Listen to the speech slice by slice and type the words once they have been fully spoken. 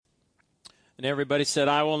And everybody said,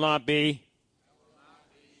 I will not be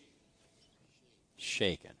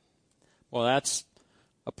shaken. Well, that's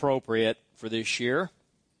appropriate for this year.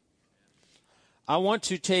 I want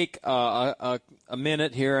to take a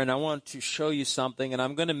minute here, and I want to show you something, and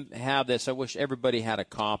I'm going to have this. I wish everybody had a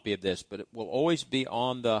copy of this, but it will always be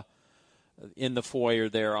in the foyer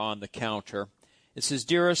there on the counter. It says,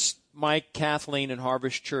 Dearest Mike, Kathleen, and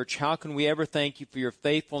Harvest Church, how can we ever thank you for your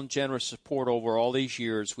faithful and generous support over all these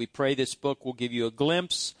years? We pray this book will give you a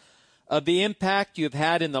glimpse of the impact you have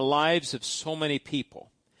had in the lives of so many people.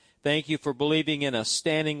 Thank you for believing in us,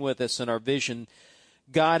 standing with us in our vision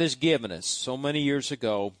God has given us so many years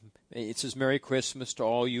ago. It says, Merry Christmas to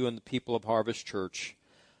all you and the people of Harvest Church.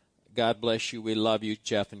 God bless you. We love you,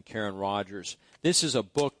 Jeff and Karen Rogers. This is a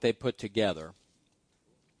book they put together.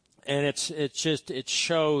 And it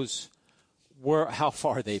shows how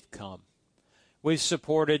far they've come. We've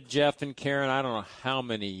supported Jeff and Karen, I don't know how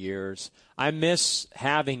many years. I miss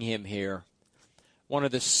having him here. One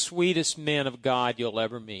of the sweetest men of God you'll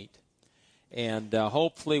ever meet. And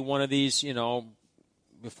hopefully one of these,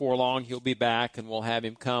 before long he'll be back and we'll have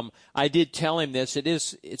him come. I did tell him this.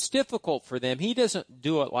 It's difficult for them. He doesn't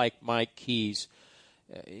do it like Mike Keys.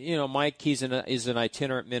 Mike Keys is an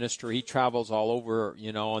itinerant minister. He travels all over,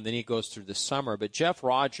 and then he goes through the summer. But Jeff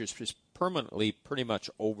Rogers is permanently pretty much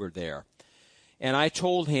over there. And I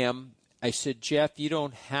told him, I said, Jeff, you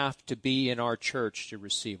don't have to be in our church to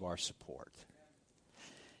receive our support.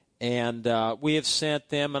 And we have sent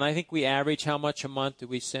them, and I think we average how much a month do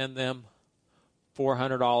we send them?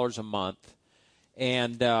 $400 a month.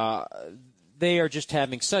 And they are just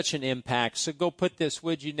having such an impact. So go put this,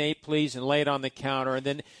 would you, Nate, please, and lay it on the counter. And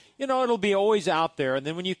then, it'll be always out there. And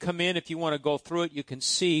then when you come in, if you want to go through it, you can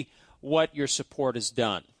see what your support has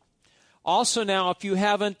done. Also now, if you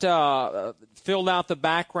haven't filled out the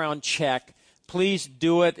background check, please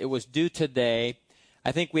do it. It was due today.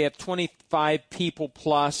 I think we have 25 people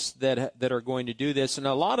plus that are going to do this. And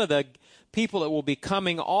a lot of the people that will be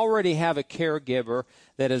coming already have a caregiver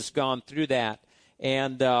that has gone through that.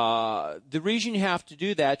 And the reason you have to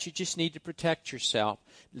do that, you just need to protect yourself.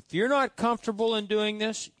 If you're not comfortable in doing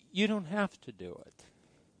this, you don't have to do it.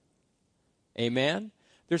 Amen?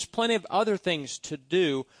 There's plenty of other things to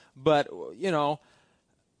do, but,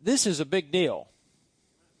 this is a big deal.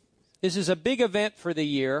 This is a big event for the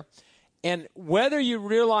year, and whether you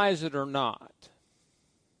realize it or not,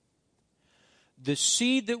 the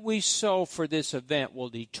seed that we sow for this event will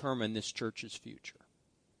determine this church's future.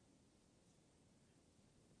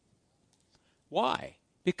 Why?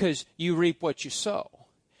 Because you reap what you sow.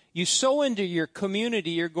 You sow into your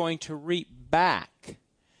community, you're going to reap back.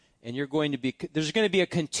 And there's going to be a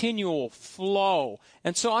continual flow.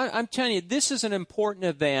 And so I'm telling you, this is an important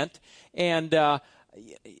event. And,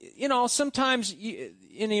 sometimes,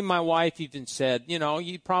 my wife even said,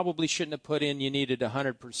 you probably shouldn't have put in you needed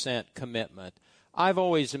 100% commitment. I've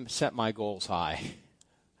always set my goals high.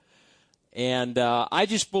 And I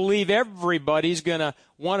just believe everybody's going to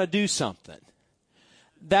want to do something.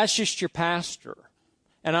 That's just your pastor.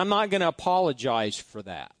 And I'm not going to apologize for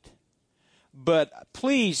that. But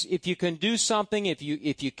please, if you can do something, if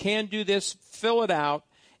you can do this, fill it out,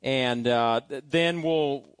 and then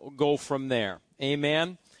we'll go from there.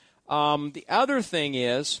 Amen? The other thing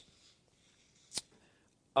is,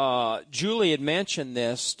 Julie had mentioned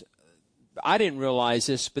this. I didn't realize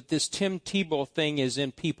this, but this Tim Tebow thing is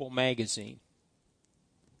in People magazine.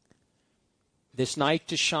 This Night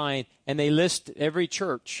to Shine, and they list every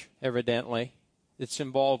church, evidently, that's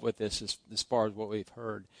involved with this as far as what we've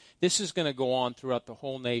heard. This is going to go on throughout the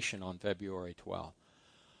whole nation on February 12th.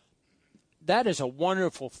 That is a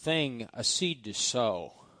wonderful thing, a seed to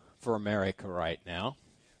sow for America right now.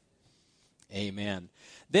 Amen.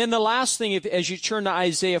 Then the last thing, as you turn to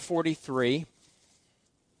Isaiah 43,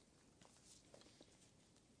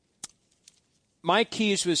 Mike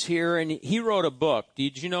Keys was here, and he wrote a book.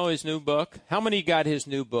 Did you know his new book? How many got his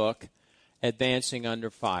new book, Advancing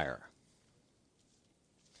Under Fire?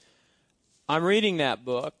 I'm reading that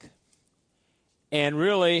book, and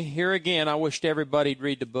really, here again, I wished everybody'd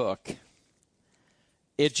read the book.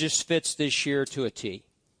 It just fits this year to a T.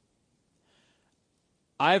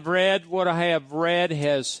 I've read what I have read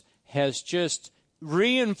has just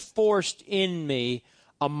reinforced in me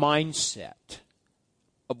a mindset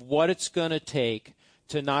of what it's going to take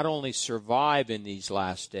to not only survive in these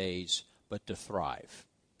last days, but to thrive.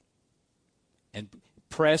 And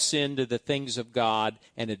press into the things of God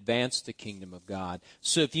and advance the kingdom of God.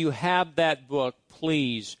 So if you have that book,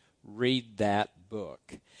 please read that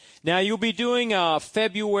book. Now, you'll be doing a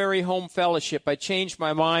February home fellowship. I changed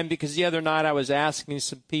my mind because the other night I was asking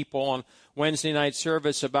some people on Wednesday night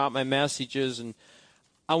service about my messages, and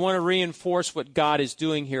I want to reinforce what God is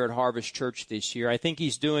doing here at Harvest Church this year. I think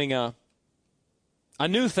He's doing a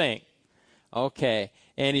new thing. Okay.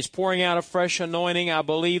 And He's pouring out a fresh anointing. I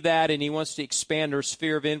believe that, and He wants to expand our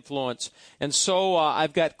sphere of influence. And so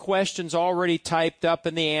I've got questions already typed up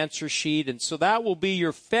in the answer sheet, and so that will be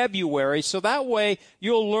your February. So that way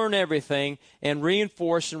you'll learn everything and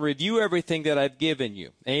reinforce and review everything that I've given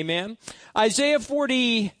you. Amen? Isaiah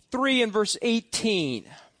 43 and verse 18.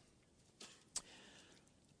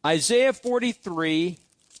 Isaiah 43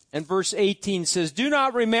 and verse 18 says, "Do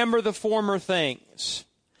not remember the former things,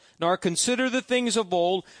 nor consider the things of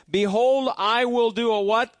old. Behold, I will do a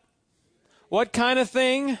what? What kind of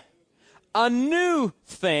thing? A new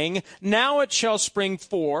thing. Now it shall spring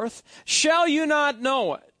forth. Shall you not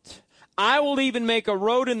know it? I will even make a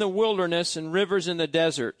road in the wilderness and rivers in the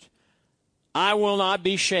desert. I will not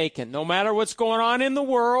be shaken." No matter what's going on in the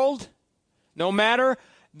world, no matter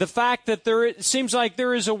the fact that it seems like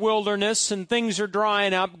there is a wilderness and things are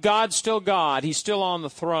drying up, God's still God. He's still on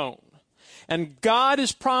the throne. And God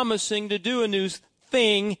is promising to do a new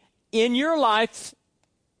thing in your life,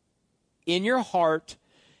 in your heart,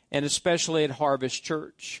 and especially at Harvest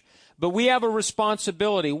Church. But we have a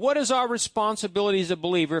responsibility. What is our responsibility as a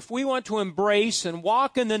believer? If we want to embrace and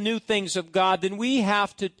walk in the new things of God, then we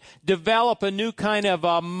have to develop a new kind of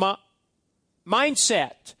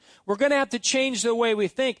mindset. We're going to have to change the way we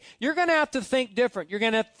think. You're going to have to think different. You're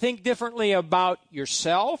going to think differently about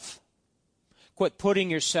yourself. Quit putting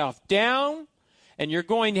yourself down, and you're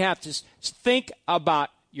going to have to think about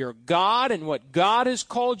your God and what God has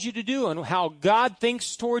called you to do and how God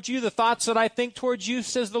thinks towards you. The thoughts that I think towards you,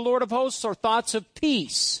 says the Lord of hosts, are thoughts of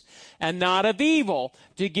peace and not of evil,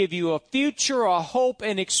 to give you a future, a hope,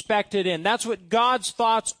 and expected end. That's what God's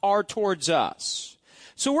thoughts are towards us.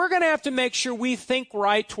 So we're going to have to make sure we think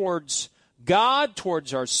right towards God,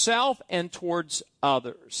 towards ourselves, and towards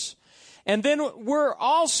others. And then we're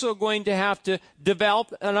also going to have to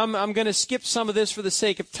develop, and I'm going to skip some of this for the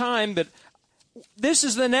sake of time, but this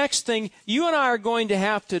is the next thing you and I are going to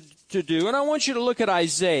have to do. And I want you to look at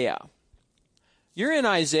Isaiah. You're in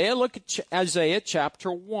Isaiah. Look at Isaiah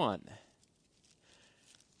chapter 1.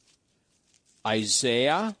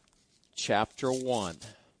 Isaiah chapter 1.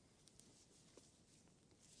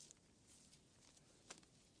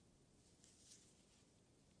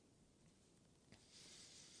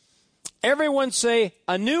 Everyone say,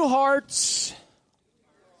 a new heart's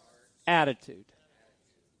attitude.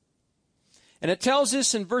 And it tells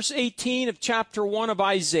us in verse 18 of chapter 1 of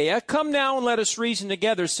Isaiah, "Come now and let us reason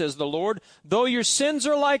together, says the Lord. Though your sins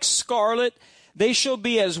are like scarlet, they shall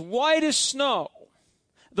be as white as snow.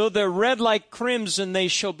 Though they're red like crimson, they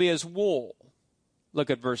shall be as wool."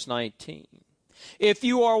 Look at verse 19. "If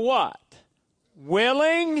you are what?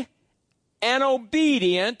 Willing and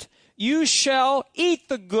obedient, you shall eat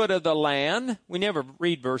the good of the land." We never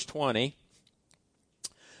read verse 20.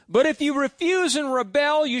 "But if you refuse and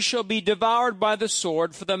rebel, you shall be devoured by the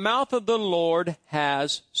sword, for the mouth of the Lord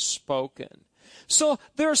has spoken." So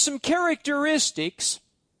there are some characteristics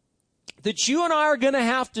that you and I are going to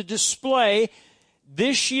have to display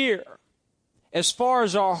this year as far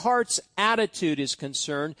as our heart's attitude is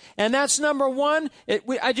concerned. And that's number one.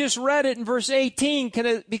 I just read it in verse 18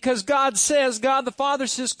 because God the Father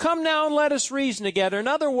says, "Come now and let us reason together." In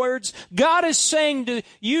other words, God is saying to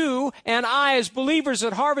you and I as believers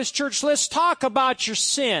at Harvest Church, let's talk about your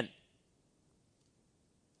sin.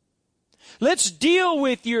 Let's deal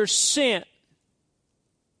with your sin.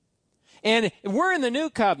 And we're in the new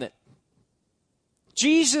covenant.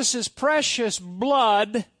 Jesus' precious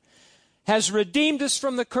blood has redeemed us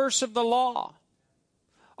from the curse of the law.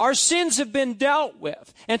 Our sins have been dealt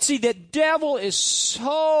with. And see, the devil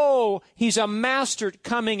he's a master at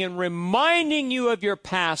coming and reminding you of your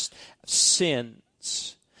past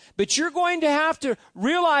sins. But you're going to have to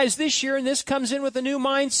realize this year, and this comes in with a new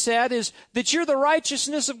mindset, is that you're the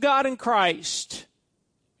righteousness of God in Christ.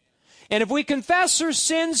 And if we confess our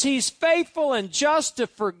sins, He's faithful and just to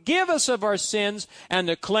forgive us of our sins and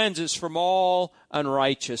to cleanse us from all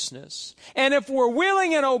unrighteousness. And if we're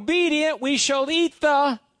willing and obedient, we'll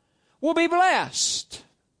be blessed.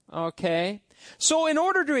 Okay? So in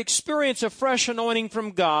order to experience a fresh anointing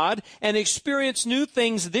from God and experience new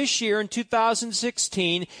things this year in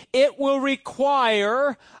 2016, it will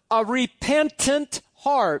require a repentant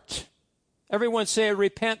heart. Everyone say a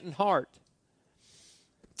repentant heart.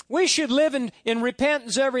 We should live in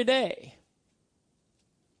repentance every day.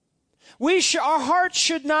 Our hearts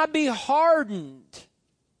should not be hardened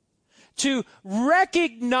to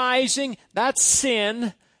recognizing that's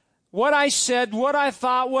sin. What I said, what I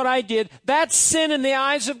thought, what I did, that's sin in the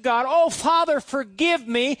eyes of God. Oh, Father, forgive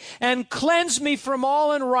me and cleanse me from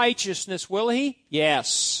all unrighteousness. Will He?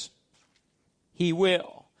 Yes, He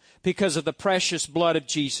will, because of the precious blood of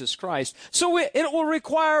Jesus Christ. So it will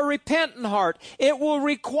require a repentant heart. It will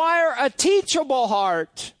require a teachable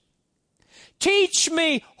heart. Teach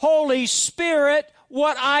me, Holy Spirit,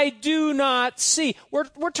 what I do not see. We're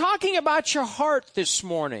talking about your heart this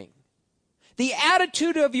morning. The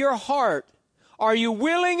attitude of your heart. Are you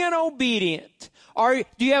willing and obedient? Do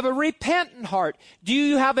you have a repentant heart? Do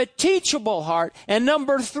you have a teachable heart? And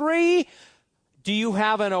number 3, do you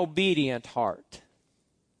have an obedient heart?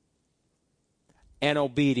 An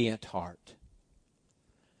obedient heart.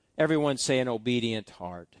 Everyone say an obedient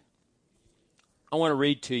heart. I want to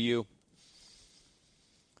read to you.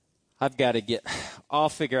 I'll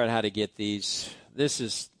figure out how to get these. This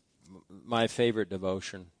is my favorite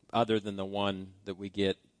devotion, other than the one that we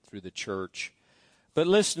get through the church. But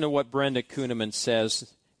listen to what Brenda Kuhneman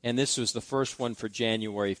says, and this was the first one for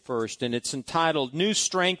January 1st, and it's entitled, New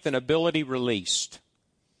Strength and Ability Released.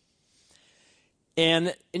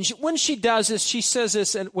 And when she does this, she says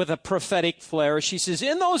this with a prophetic flair. She says,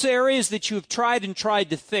 in those areas that you have tried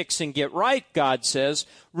to fix and get right, God says,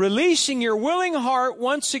 releasing your willing heart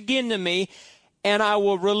once again to me, and I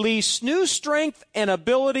will release new strength and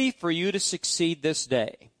ability for you to succeed this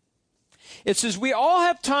day. It says we all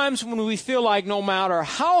have times when we feel like no matter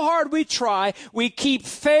how hard we try, we keep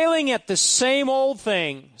failing at the same old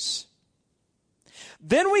things.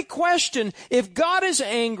 Then we question if God is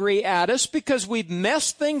angry at us because we've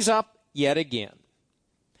messed things up yet again.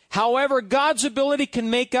 However, God's ability can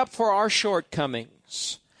make up for our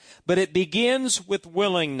shortcomings, but it begins with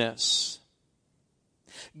willingness.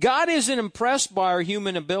 God isn't impressed by our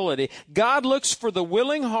human ability. God looks for the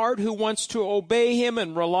willing heart who wants to obey Him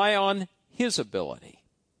and rely on His ability.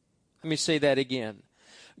 Let me say that again.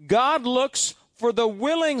 God looks for the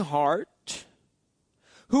willing heart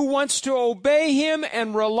who wants to obey Him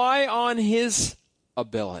and rely on His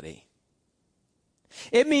ability.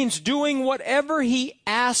 It means doing whatever He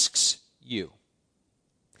asks you.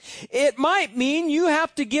 It might mean you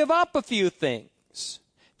have to give up a few things,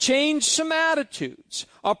 change some attitudes,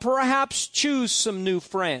 or perhaps choose some new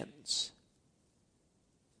friends.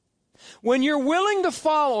 When you're willing to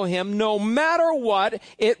follow Him, no matter what,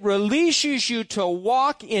 it releases you to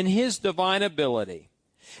walk in His divine ability.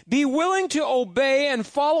 Be willing to obey and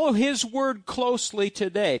follow His word closely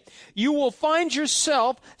today. You will find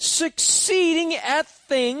yourself succeeding at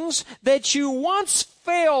things that you once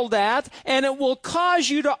failed at, and it will cause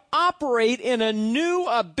you to operate in a new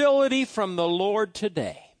ability from the Lord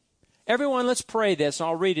today. Everyone, let's pray this.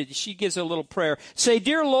 I'll read it. She gives a little prayer. Say,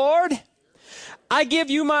 Dear Lord, I give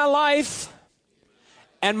you my life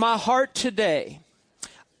and my heart today.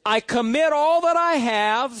 I commit all that I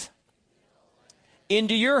have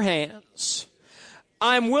into your hands.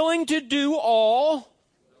 I'm willing to do all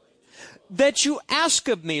that you ask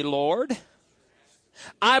of me, Lord.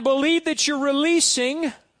 I believe that you're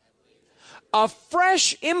releasing a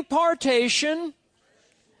fresh impartation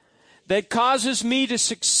that causes me to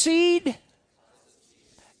succeed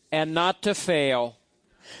and not to fail.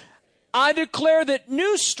 I declare that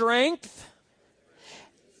new strength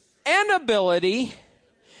and ability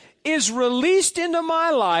is released into my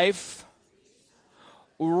life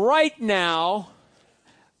right now,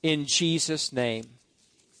 in Jesus' name.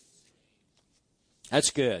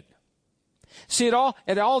 That's good. See, it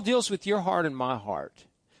all deals with your heart and my heart.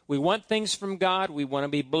 We want things from God. We want to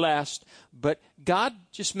be blessed. But God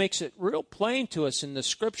just makes it real plain to us in the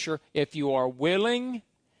Scripture. If you are willing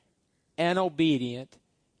and obedient,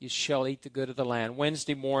 you shall eat the good of the land.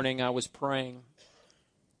 Wednesday morning, I was praying.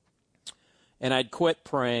 And I'd quit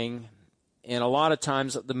praying. And a lot of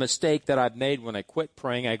times, the mistake that I've made when I quit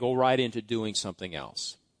praying, I go right into doing something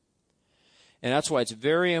else. And that's why it's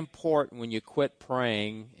very important when you quit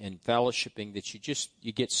praying and fellowshipping that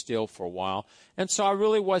you get still for a while. And so I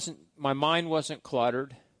really my mind wasn't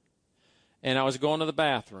cluttered. And I was going to the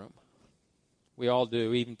bathroom. We all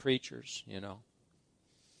do, even preachers,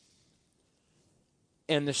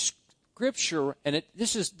 And the Scripture, and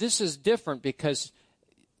this is different because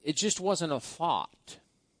it just wasn't a thought.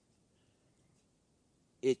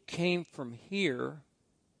 It came from here,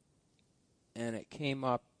 and it came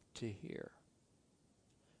up to here.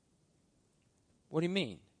 What do you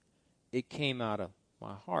mean? It came out of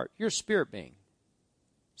my heart. You're a spirit being.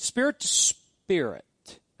 Spirit to spirit.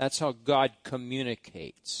 That's how God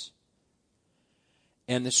communicates.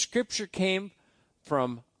 And the Scripture came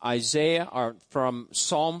from from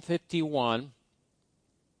Psalm 51.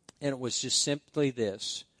 And it was just simply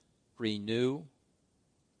this: renew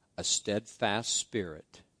a steadfast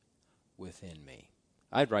spirit within me.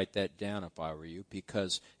 I'd write that down if I were you,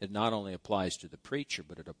 because it not only applies to the preacher,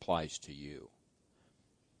 but it applies to you.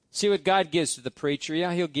 See what God gives to the preacher?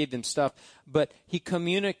 Yeah, he'll give them stuff, but he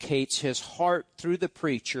communicates his heart through the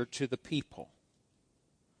preacher to the people.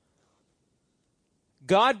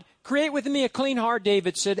 God, create within me a clean heart,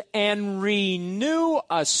 David said, and renew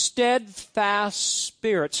a steadfast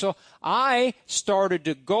spirit. So I started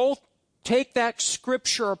to go take that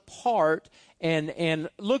scripture apart and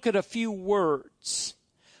look at a few words.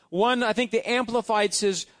 One, I think the Amplified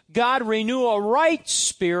says, God, renew a right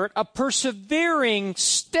spirit, a persevering,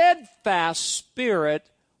 steadfast spirit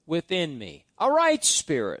within me. A right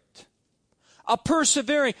spirit. A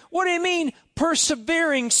persevering. What do you mean,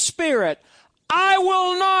 persevering spirit? I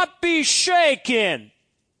will not be shaken.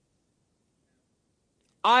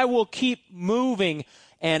 I will keep moving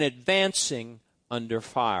and advancing under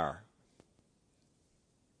fire.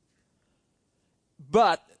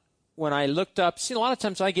 But when I looked up, see, a lot of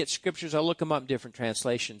times I get scriptures, I look them up in different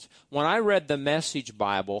translations. When I read the Message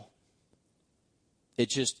Bible, it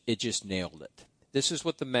just nailed it. This is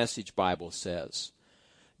what the Message Bible says.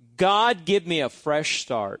 God, give me a fresh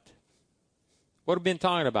start. What have we been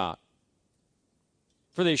talking about?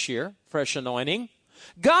 For this year, fresh anointing.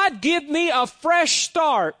 God, give me a fresh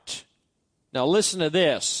start. Now listen to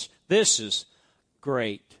this. This is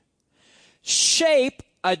great. Shape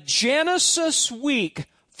a Genesis week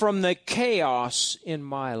from the chaos in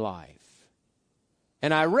my life.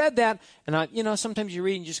 And I read that, and sometimes you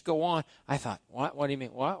read and just go on. I thought, what? What do you mean?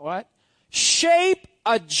 What? Shape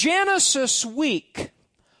a Genesis week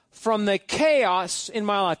from the chaos in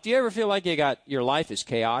my life. Do you ever feel like your life is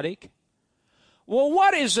chaotic? Well,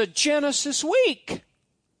 what is a Genesis week?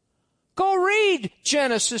 Go read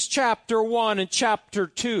Genesis chapter 1 and chapter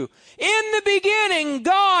 2. In the beginning,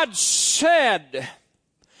 God said,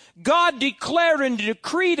 God declared and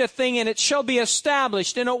decreed a thing, and it shall be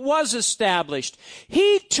established, and it was established.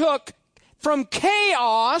 He took from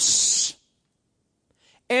chaos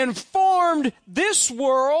and formed this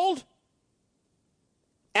world,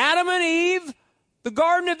 Adam and Eve, the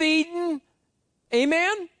Garden of Eden,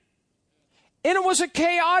 amen? And it was a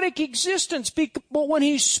chaotic existence, but when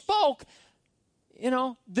he spoke,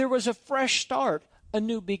 there was a fresh start, a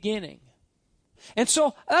new beginning. And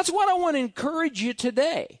so that's what I want to encourage you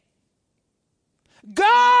today.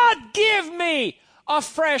 God, give me a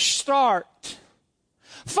fresh start.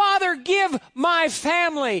 Father, give my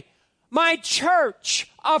family, my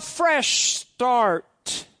church, a fresh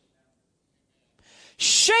start.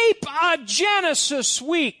 Shape a Genesis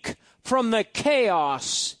week from the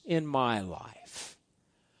chaos in my life.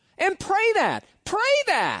 And pray that. Pray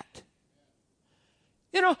that.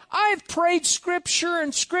 I've prayed Scripture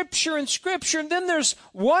and Scripture and Scripture, and then there's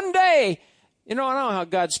one day, I don't know how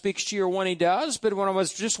God speaks to you or when He does, but when I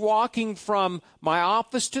was just walking from my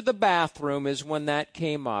office to the bathroom is when that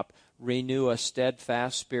came up. Renew a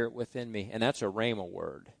steadfast spirit within me. And that's a rhema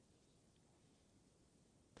word.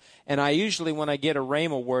 And I usually, when I get a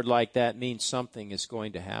rhema word like that, means something is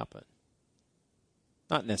going to happen.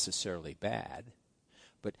 Not necessarily bad,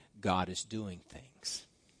 but God is doing things.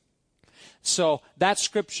 So that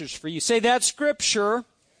scripture's for you. Say, that scripture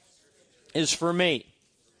is for me.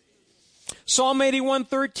 Psalm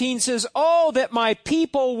 81:13 says, oh, that my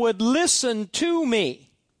people would listen to me.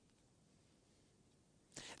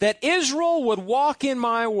 That Israel would walk in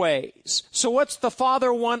my ways. So what's the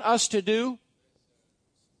Father want us to do?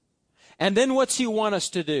 And then what's He want us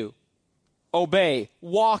to do? Obey.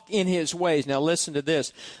 Walk in His ways. Now listen to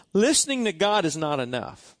this. Listening to God is not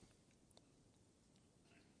enough.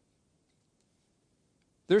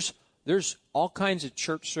 There's all kinds of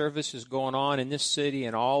church services going on in this city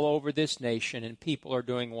and all over this nation, and people are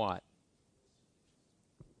doing what?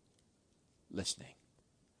 Listening.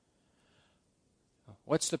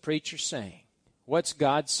 What's the preacher saying? What's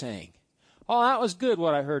God saying? Oh, that was good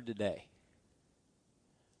what I heard today.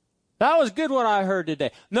 That was good what I heard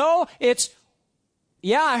today. No,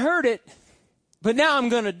 yeah, I heard it, but now I'm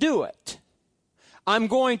going to do it. I'm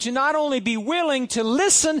going to not only be willing to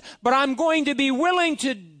listen, but I'm going to be willing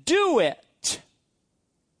to do it.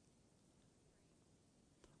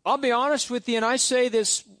 I'll be honest with you, and I say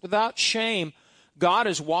this without shame. God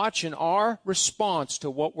is watching our response to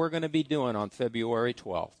what we're going to be doing on February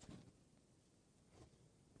 12th.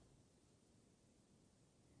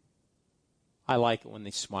 I like it when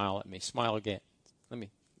they smile at me. Smile again.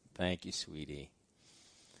 Thank you, sweetie.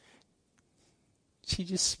 She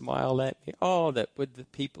just smiled at me. Oh, that would the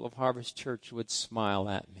people of Harvest Church would smile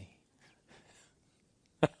at me.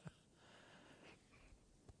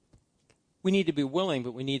 We need to be willing,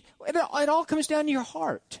 but it all comes down to your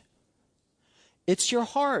heart. It's your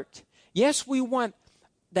heart. Yes, we want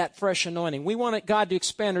that fresh anointing. We want God to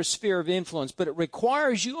expand our sphere of influence, but it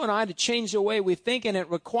requires you and I to change the way we think, and it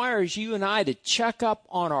requires you and I to check up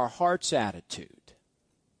on our heart's attitude.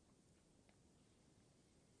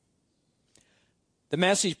 The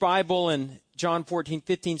Message Bible in John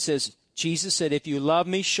 14:15 says, Jesus said, if you love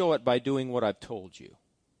me, show it by doing what I've told you.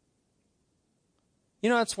 You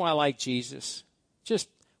know, that's why I like Jesus.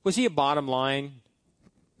 Was he a bottom line?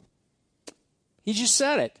 He just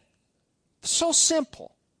said it. So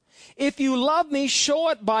simple. If you love me, show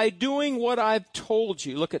it by doing what I've told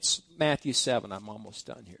you. Look at Matthew 7. I'm almost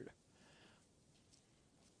done here.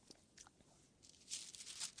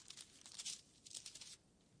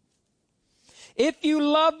 If you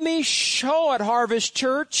love me, show it, Harvest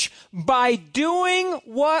Church, by doing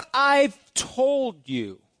what I've told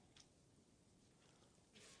you.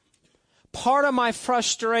 Part of my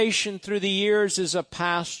frustration through the years as a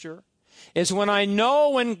pastor is when I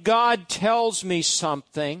know when God tells me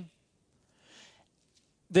something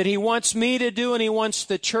that he wants me to do and he wants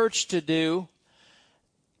the church to do,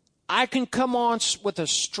 I can come on with a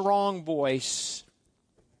strong voice.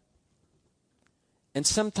 And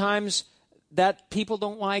sometimes that people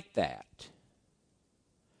don't like that.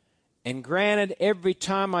 And granted, every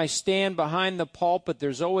time I stand behind the pulpit,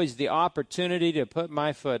 there's always the opportunity to put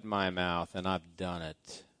my foot in my mouth, and I've done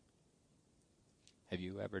it. Have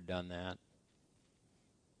you ever done that?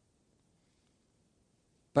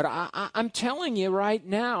 But I'm telling you right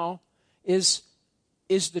now is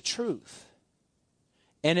the truth.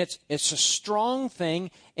 And it's a strong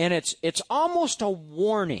thing, and it's almost a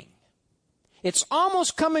warning. It's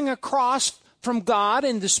almost coming across from God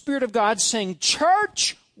and the Spirit of God saying,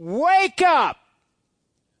 church, wake up.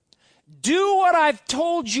 Do what I've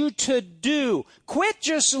told you to do. Quit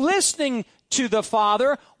just listening to the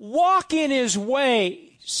Father. Walk in his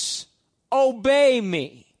ways. Obey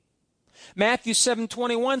me. Matthew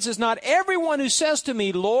 7:21 says, not everyone who says to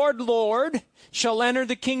me, Lord, Lord, shall enter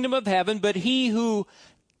the kingdom of heaven, but he who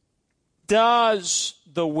does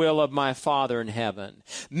the will of my Father in heaven.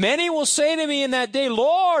 Many will say to me in that day,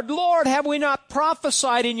 Lord, Lord, have we not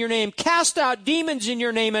prophesied in your name, cast out demons in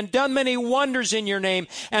your name, and done many wonders in your name?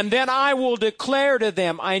 And then I will declare to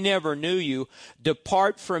them, I never knew you.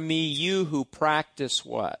 Depart from me, you who practice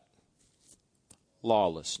what?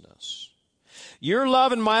 Lawlessness. Your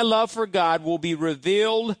love and my love for God will be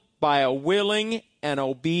revealed by a willing and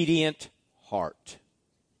obedient heart.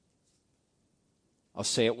 I'll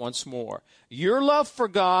say it once more. Your love for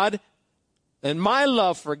God and my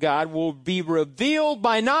love for God will be revealed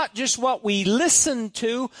by not just what we listen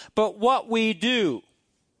to, but what we do.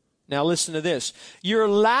 Now listen to this. Your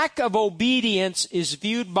lack of obedience is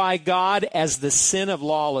viewed by God as the sin of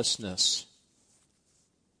lawlessness.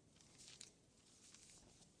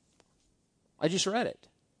 I just read it.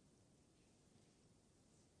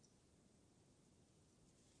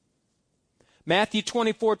 Matthew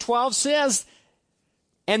 24:12 says,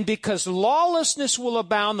 and because lawlessness will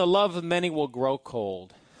abound, the love of many will grow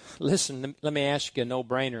cold. Listen, let me ask you a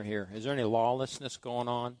no-brainer here. Is there any lawlessness going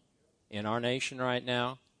on in our nation right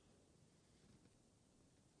now?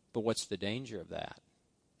 But what's the danger of that?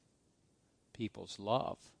 People's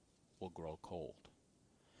love will grow cold.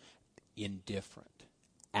 Indifferent,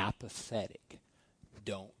 apathetic,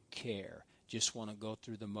 don't care, just want to go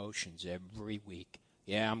through the motions every week.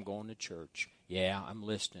 Yeah, I'm going to church. Yeah, I'm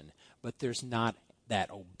listening. But there's not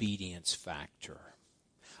that obedience factor.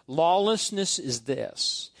 Lawlessness is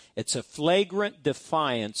this. It's a flagrant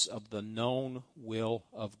defiance of the known will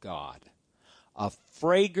of God. A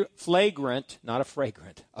flagrant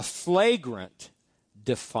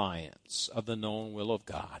defiance of the known will of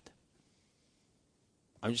God.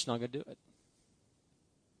 I'm just not going to do it.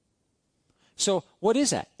 So what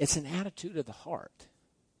is that? It's an attitude of the heart.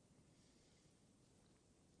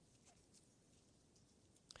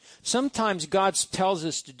 Sometimes God tells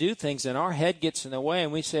us to do things and our head gets in the way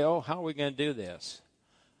and we say, oh, how are we going to do this?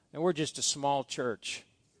 And we're just a small church.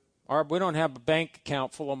 Or we don't have a bank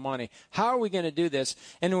account full of money. How are we going to do this?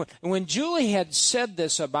 And when Julie had said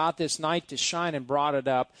this about this night to shine and brought it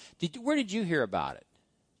up, where did you hear about it?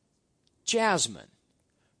 Jasmine.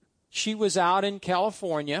 She was out in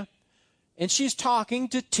California and she's talking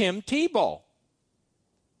to Tim Tebow.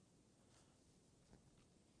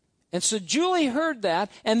 And so Julie heard that,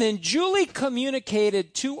 and then Julie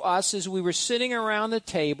communicated to us as we were sitting around the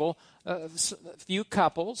table, a few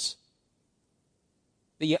couples,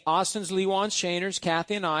 the Austins, Lewans, Shaners,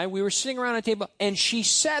 Kathy, and I, we were sitting around the table, and she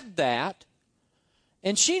said that,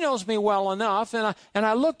 And she knows me well enough. And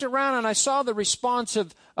I looked around and I saw the response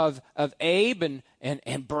of Abe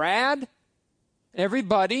and Brad and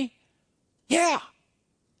everybody. Yeah,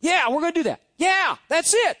 we're going to do that. Yeah,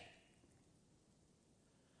 that's it.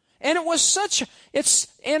 And it was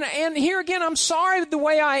and here again, I'm sorry the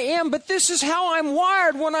way I am, but this is how I'm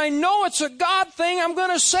wired. When I know it's a God thing, I'm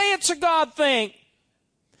going to say it's a God thing.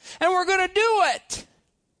 And we're going to do it.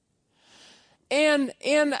 And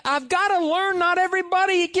I've got to learn, not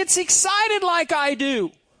everybody gets excited like I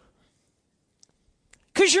do.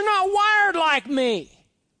 Because you're not wired like me.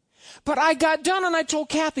 But I got done and I told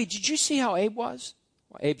Kathy, did you see how Abe was?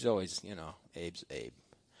 Well, Abe's always, Abe's Abe.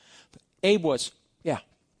 But Abe was, yeah,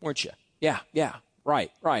 weren't you? Yeah,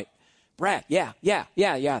 right. Brad, yeah,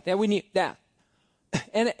 we need that.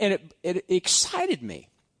 And it excited me.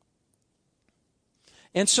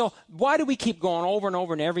 And so why do we keep going over and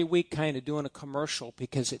over and every week kind of doing a commercial?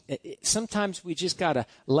 Because sometimes we just got to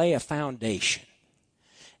lay a foundation.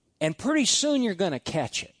 And pretty soon you're going to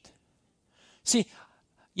catch it. See,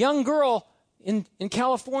 young girl in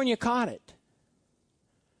California caught it.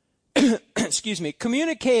 Excuse me,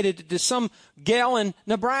 communicated it to some gal in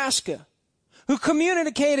Nebraska, who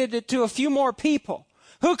communicated it to a few more people,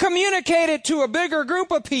 who communicated to a bigger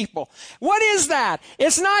group of people. What is that?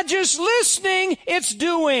 It's not just listening, it's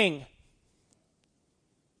doing.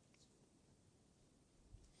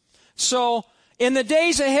 So, in the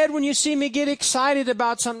days ahead when you see me get excited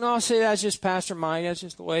about something, I'll say that's just Pastor Mike, that's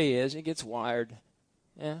just the way he is. He gets wired.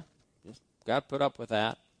 Yeah, just got to put up with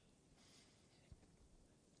that.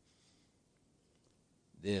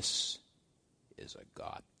 This is a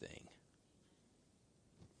God thing.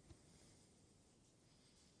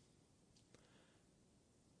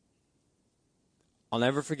 I'll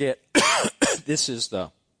never forget, this is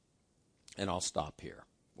and I'll stop here.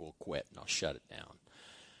 We'll quit and I'll shut it down.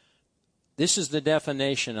 This is the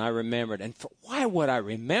definition I remembered. And why would I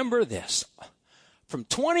remember this? From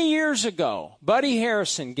 20 years ago, Buddy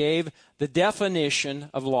Harrison gave the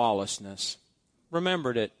definition of lawlessness.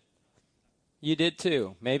 Remembered it. You did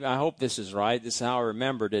too. Maybe, I hope this is right. This is how I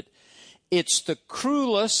remembered it. It's the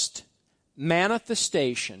cruelest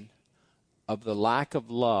manifestation of the lack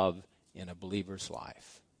of love in a believer's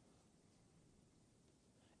life.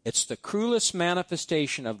 It's the cruelest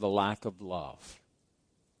manifestation of the lack of love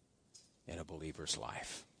in a believer's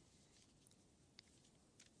life.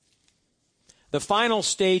 The final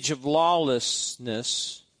stage of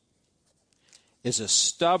lawlessness is a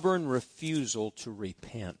stubborn refusal to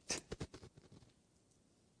repent.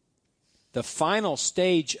 The final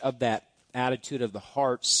stage of that attitude of the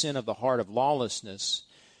heart, sin of the heart of lawlessness,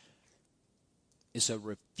 is a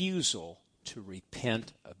refusal to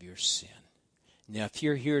repent of your sin. Now, if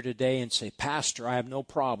you're here today and say, Pastor, I have no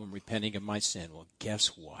problem repenting of my sin, well,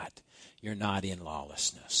 guess what? You're not in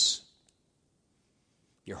lawlessness.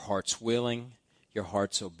 Your heart's willing, your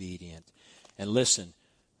heart's obedient. And listen,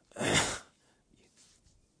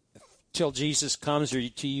 till Jesus comes or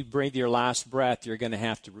till you breathe your last breath, you're going to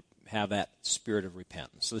have that spirit of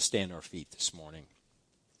repentance. Let's stand on our feet this morning.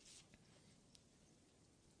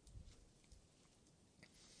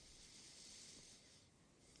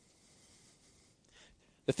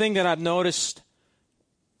 The thing that I've noticed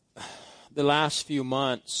the last few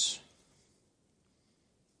months,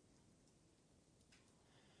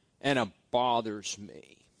 and it bothers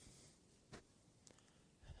me,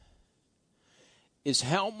 is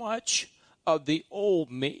how much of the old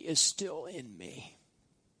me is still in me.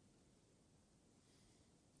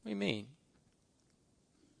 What do you mean?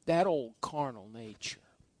 That old carnal nature.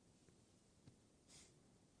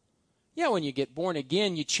 Yeah, when you get born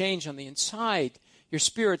again, you change on the inside. Your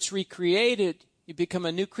spirit's recreated. You become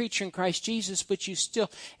a new creature in Christ Jesus, but you still...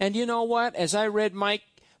 And you know what? As I read Mike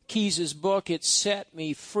Keyes' book, it set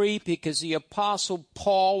me free because the Apostle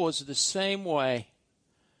Paul was the same way.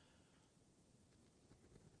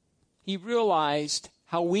 He realized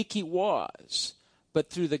how weak he was, but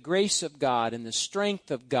through the grace of God and the strength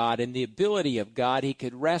of God and the ability of God, he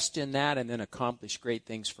could rest in that and then accomplish great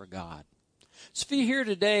things for God. So if you're here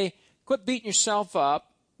today, quit beating yourself up.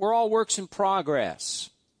 We're all works in progress.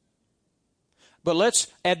 But let's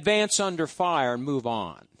advance under fire and move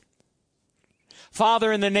on.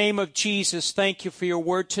 Father, in the name of Jesus, thank you for your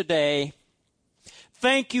word today.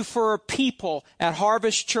 Thank you for people at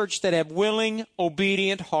Harvest Church that have willing,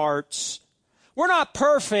 obedient hearts. We're not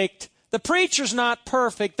perfect. The preacher's not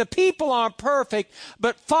perfect. The people aren't perfect.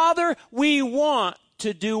 But Father, we want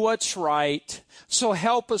to do what's right. So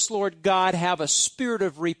help us, Lord God, have a spirit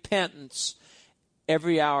of repentance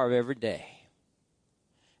every hour of every day.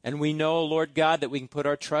 And we know, Lord God, that we can put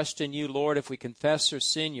our trust in you, Lord. If we confess our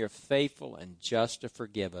sin, you're faithful and just to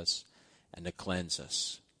forgive us and to cleanse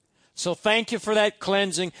us. So thank you for that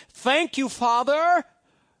cleansing. Thank you, Father,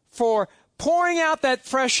 for pouring out that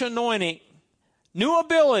fresh anointing, new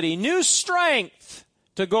ability, new strength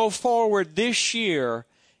to go forward this year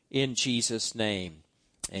in Jesus' name.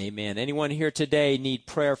 Amen. Anyone here today need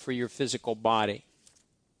prayer for your physical body?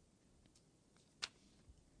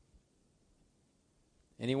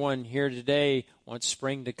 Anyone here today want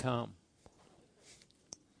spring to come?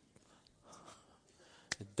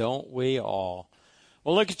 Don't we all?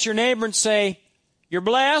 Well, look at your neighbor and say, you're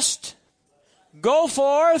blessed. Go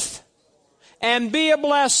forth and be a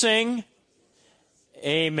blessing.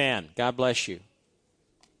 Amen. God bless you.